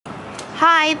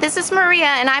Hi, this is Maria,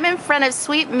 and I'm in front of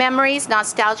Sweet Memories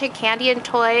Nostalgic Candy and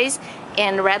Toys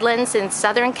in Redlands in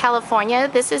Southern California.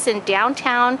 This is in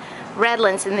downtown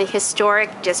Redlands in the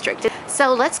historic district.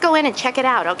 So let's go in and check it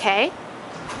out, okay?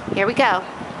 Here we go.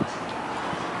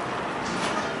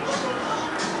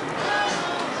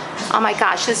 Oh my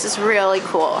gosh, this is really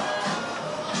cool.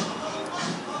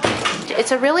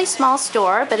 It's a really small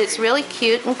store, but it's really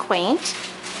cute and quaint.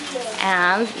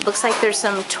 And looks like there's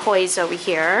some toys over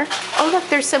here. Oh look,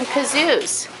 there's some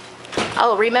kazoos.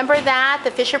 Oh, remember that?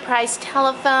 The Fisher-Price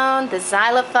telephone, the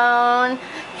xylophone.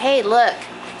 Hey, look,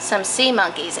 some sea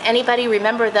monkeys. Anybody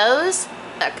remember those?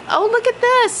 Look. Oh, look at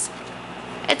this.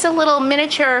 It's a little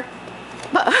miniature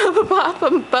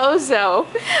Bozo.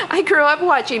 I grew up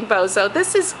watching Bozo.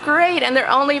 This is great, and they're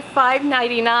only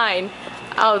 $5.99.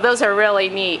 Oh, those are really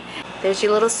neat. There's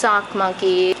your little sock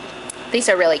monkey. These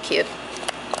are really cute.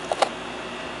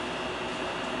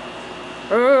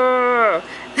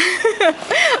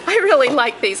 I really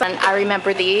like these. And I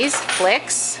remember these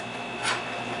flicks.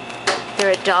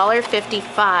 They're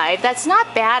 $1.55. That's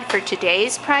not bad for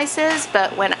today's prices,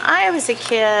 but when I was a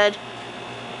kid,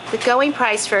 the going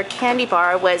price for a candy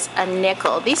bar was a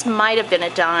nickel. These might have been a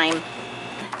dime.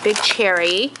 Big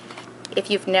Cherry. If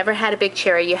you've never had a Big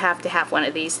Cherry, you have to have one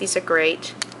of these. These are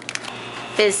great.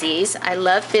 Fizzies. I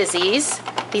love Fizzies.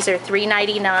 These are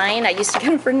 $3.99. I used to get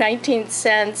them for 19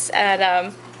 cents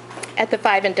at the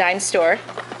 5 and Dime store.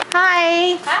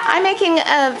 Hi. Hi. I'm making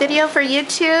a video for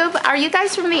YouTube. Are you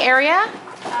guys from the area?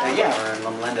 Yeah, we're in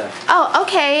Loma Linda. Oh,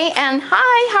 okay. And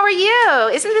hi, how are you?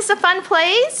 Isn't this a fun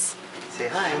place? Say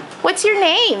hi. What's your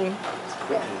name?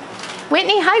 Whitney.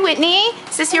 Whitney. Hi, Whitney.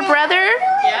 Is this your brother?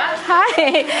 Yeah.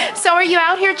 Hi. So are you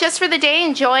out here just for the day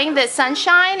enjoying the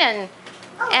sunshine?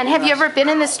 And have you ever been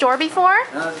in the store before?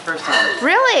 No, that's the first time.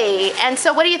 Really? And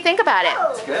so what do you think about it?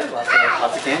 It's good.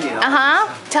 Lots of candy. Uh-huh.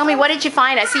 Tell me, what did you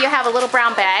find? I see you have a little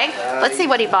brown bag. Let's see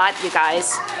what he bought, you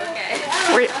guys.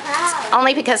 Okay.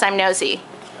 Only because I'm nosy.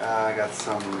 I got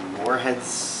some Warhead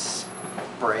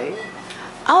spray.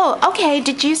 Oh, okay.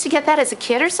 Did you used to get that as a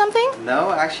kid or something? No,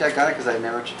 actually I got it because I've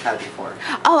never had it before.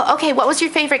 Oh, okay. What was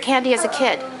your favorite candy as a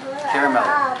kid? Caramel.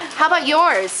 How about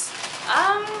yours?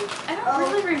 I don't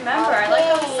really remember. I like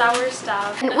all the sour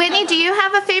stuff. And Whitney, do you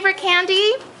have a favorite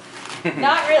candy?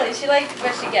 Not really. She liked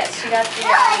what she gets. She got the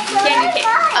candy cane.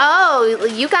 Oh,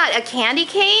 you got a candy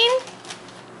cane?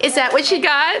 Is that what you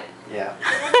got? Yeah.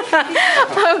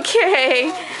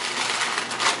 Okay.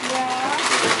 Yeah.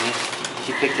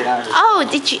 She picked it out. Oh,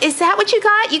 is that what you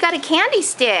got? You got a candy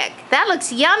stick. That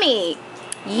looks yummy.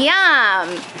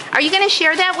 Yum. Are you going to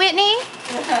share that, Whitney?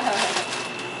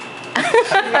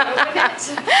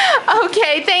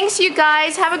 Okay, thanks you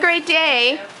guys. Have a great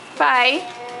day. Bye.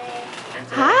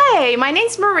 Hi, my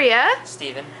name's Maria.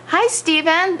 Steven. Hi,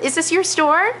 Steven. Is this your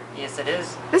store? Yes, it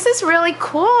is. This is really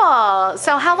cool.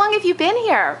 So how long have you been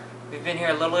here? We've been here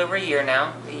a little over a year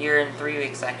now. A year and 3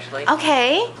 weeks, actually.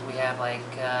 Okay. We have like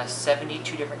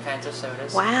 72 different kinds of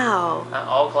sodas. Wow.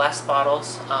 All glass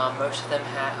bottles. Most of them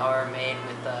are made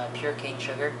with pure cane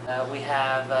sugar. We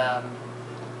have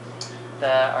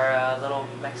our little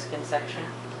Mexican section.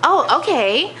 Oh,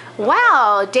 okay.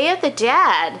 Wow, Day of the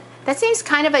Dead. That seems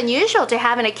kind of unusual to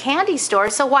have in a candy store.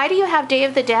 So why do you have Day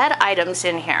of the Dead items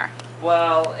in here?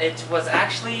 Well, it was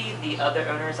actually the other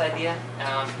owner's idea.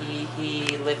 He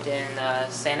lived in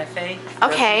Santa Fe for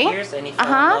a few years, and he fell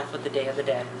in love with the Day of the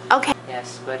Dead. Okay.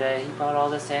 Yes, but he brought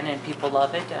all this in, and people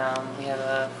love it. We have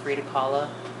a Frida Kahlo.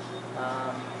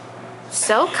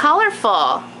 So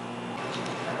colorful.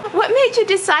 What made you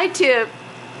decide to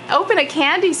open a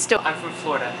candy store? I'm from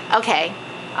Florida. Okay.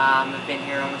 I've been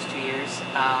here almost 2 years,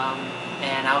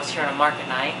 and I was here on a market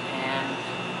night, and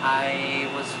I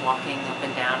was walking up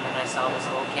and down, and I saw this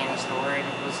little candy store, and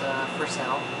it was for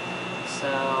sale. So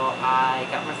I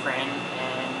got my friend,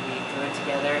 and we threw it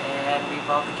together, and we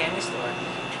bought the candy store.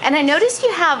 And I noticed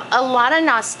you have a lot of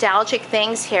nostalgic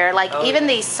things here, like even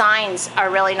these signs are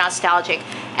really nostalgic.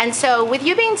 And so with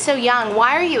you being so young,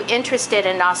 why are you interested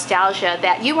in nostalgia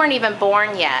that you weren't even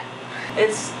born yet?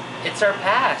 It's our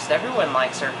past. Everyone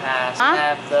likes our past. I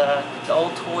have the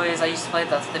old toys. I used to play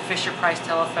the Fisher-Price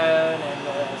telephone and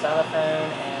the xylophone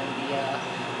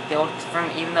and the old,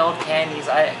 even the old candies.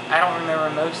 I don't remember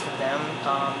most of them.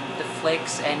 The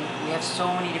flicks, and we have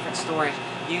so many different stories.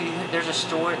 There's a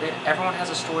story. Everyone has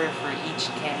a story for each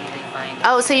candy they find.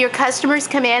 Oh, so your customers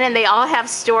come in and they all have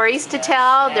stories to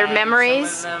tell, their memories?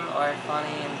 Some of them are funny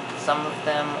and some of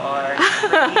them are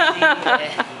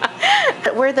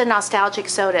crazy. Where are the nostalgic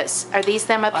sodas? Are these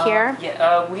them up here?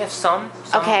 Yeah, we have some.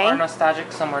 Some are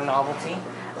nostalgic, some are novelty.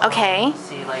 Okay.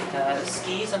 See, like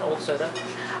Skis and Old Soda.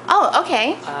 Oh,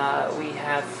 okay. We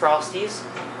have Frosties.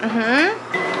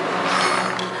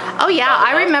 Oh yeah, Bubble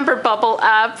I Up. remember Bubble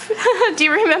Up. Do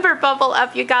you remember Bubble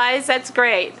Up, you guys? That's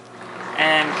great.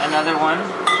 And another one.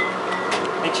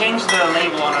 They changed the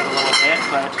label on it a little bit,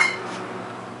 but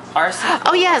RC.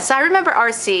 Oh yes, I remember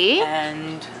RC.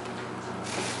 And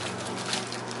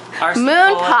RC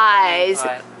Moon Cola pies. and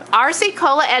Moon Pie. RC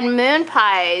Cola and moon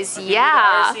pies. If you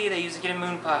Yeah. do the RC, they used to get a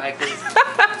moon pie. 'Cause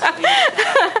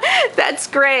That's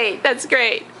great. That's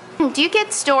great. Do you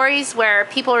get stories where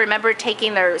people remember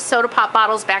taking their soda pop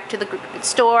bottles back to the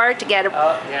store to get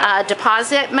yeah.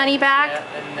 deposit money back? Yeah,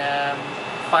 and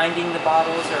finding the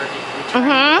bottles or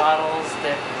returning the bottles,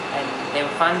 and they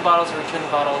would find the bottles or return the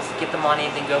bottles, get the money,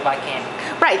 and then go buy candy.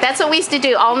 Right, that's what we used to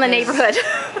do all in the Because,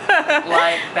 neighborhood.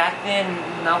 Like back then,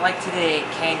 not like today,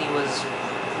 candy was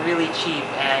really cheap,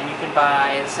 and you can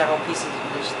buy several pieces of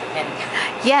just the candy.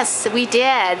 Yes, we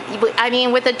did. I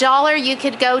mean, with $1, you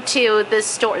could go to the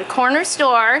store, corner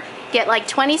store, get like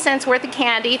 20 cents worth of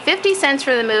candy, 50 cents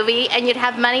for the movie, and you'd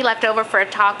have money left over for a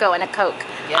taco and a Coke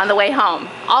on the way home,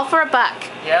 all for $1.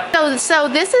 Yep. So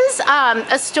this is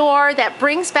a store that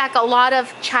brings back a lot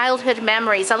of childhood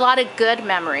memories, a lot of good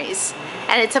memories,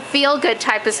 and it's a feel-good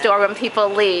type of store when people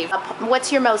leave.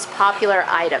 What's your most popular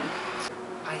item?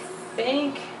 I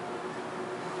think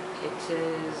it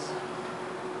is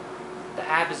the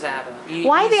Abba Zaba.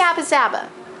 Why the Abba Zaba?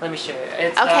 Let me show you.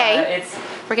 It's, Okay. It's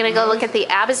We're gonna go look at the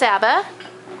Abba Zaba.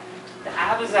 the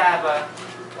Abba Zaba.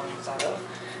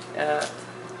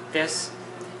 This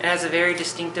it has a very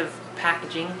distinctive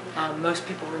packaging. Most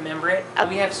people remember it.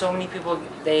 We have so many people,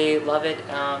 they love it.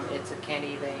 It's a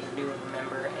candy they do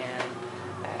remember, and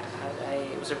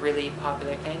it was a really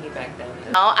popular candy back then.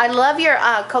 Oh, I love your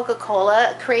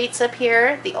Coca-Cola crates up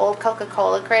here, the old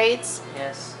Coca-Cola crates.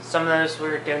 Yes, some of those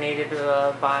were donated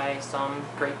by some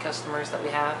great customers that we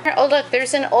have. Oh look,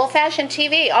 there's an old-fashioned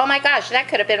TV. Oh my gosh, that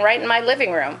could have been right in my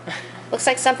living room. Looks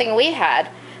like something we had.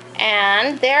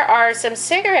 And there are some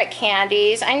cigarette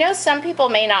candies. I know some people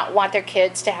may not want their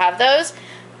kids to have those,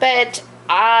 but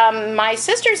my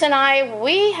sisters and I,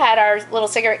 we had our little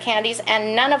cigarette candies,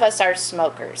 and none of us are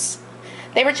smokers.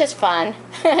 They were just fun,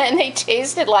 and they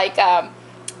tasted like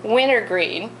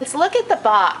wintergreen. Let's look at the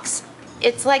box.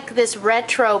 It's like this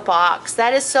retro box.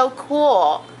 That is so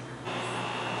cool.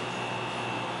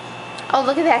 Oh,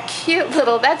 look at that cute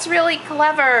little, that's really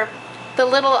clever. The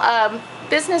little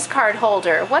business card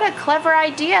holder. What a clever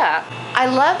idea. I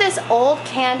love this old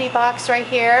candy box right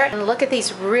here. And look at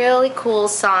these really cool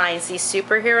signs, these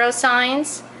superhero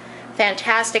signs.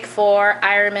 Fantastic Four,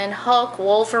 Iron Man, Hulk,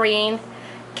 Wolverine,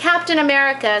 Captain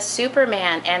America,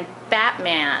 Superman, and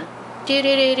Batman.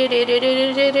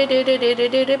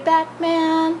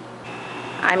 Batman.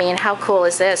 I mean, how cool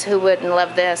is this? Who wouldn't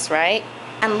love this, right?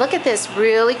 And look at this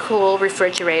really cool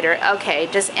refrigerator. Okay,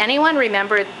 does anyone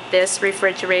remember this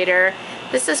refrigerator?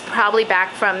 This is probably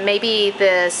back from maybe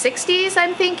the 60s,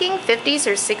 I'm thinking, 50s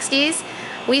or 60s.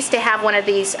 We used to have one of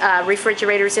these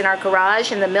refrigerators in our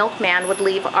garage, and the milkman would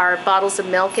leave our bottles of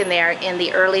milk in there in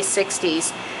the early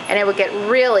 60s, and it would get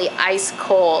really ice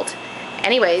cold.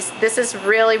 Anyways, this is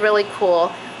really, really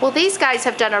cool. Well, these guys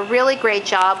have done a really great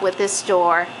job with this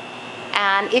store.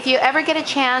 And if you ever get a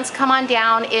chance, come on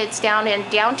down. It's down in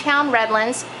downtown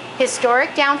Redlands,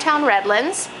 historic downtown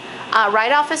Redlands,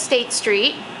 right off of State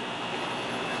Street.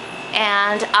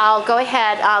 And I'll go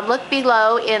ahead, look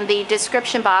below in the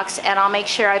description box, and I'll make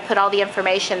sure I put all the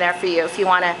information there for you if you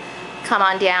want to come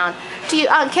on down. Do you,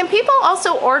 can people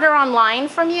also order online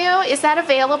from you? Is that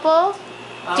available?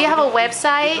 Do you have a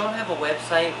website? We don't have a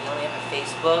website, we only have a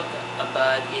Facebook,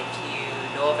 but if you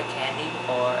know of a candy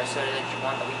or a soda that you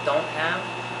want that we don't have,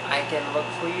 I can look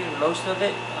for you. Most of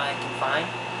it I can find.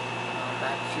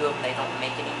 A few of them they don't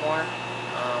make anymore,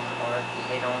 or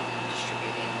they don't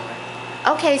distribute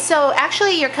anymore. Okay, so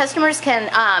actually your customers can,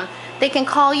 they can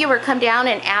call you or come down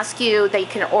and ask you, they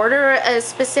can order a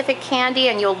specific candy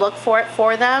and you'll look for it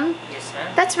for them? Yes,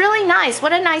 ma'am. That's really nice.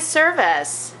 What a nice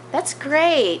service. That's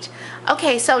great.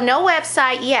 Okay, so no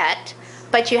website yet,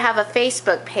 but you have a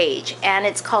Facebook page, and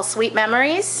it's called Sweet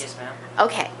Memories? Yes, ma'am.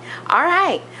 Okay. All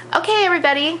right. Okay,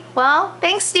 everybody. Well,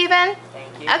 thanks, Stephen.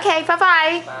 Thank you. Okay,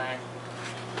 bye-bye. Bye.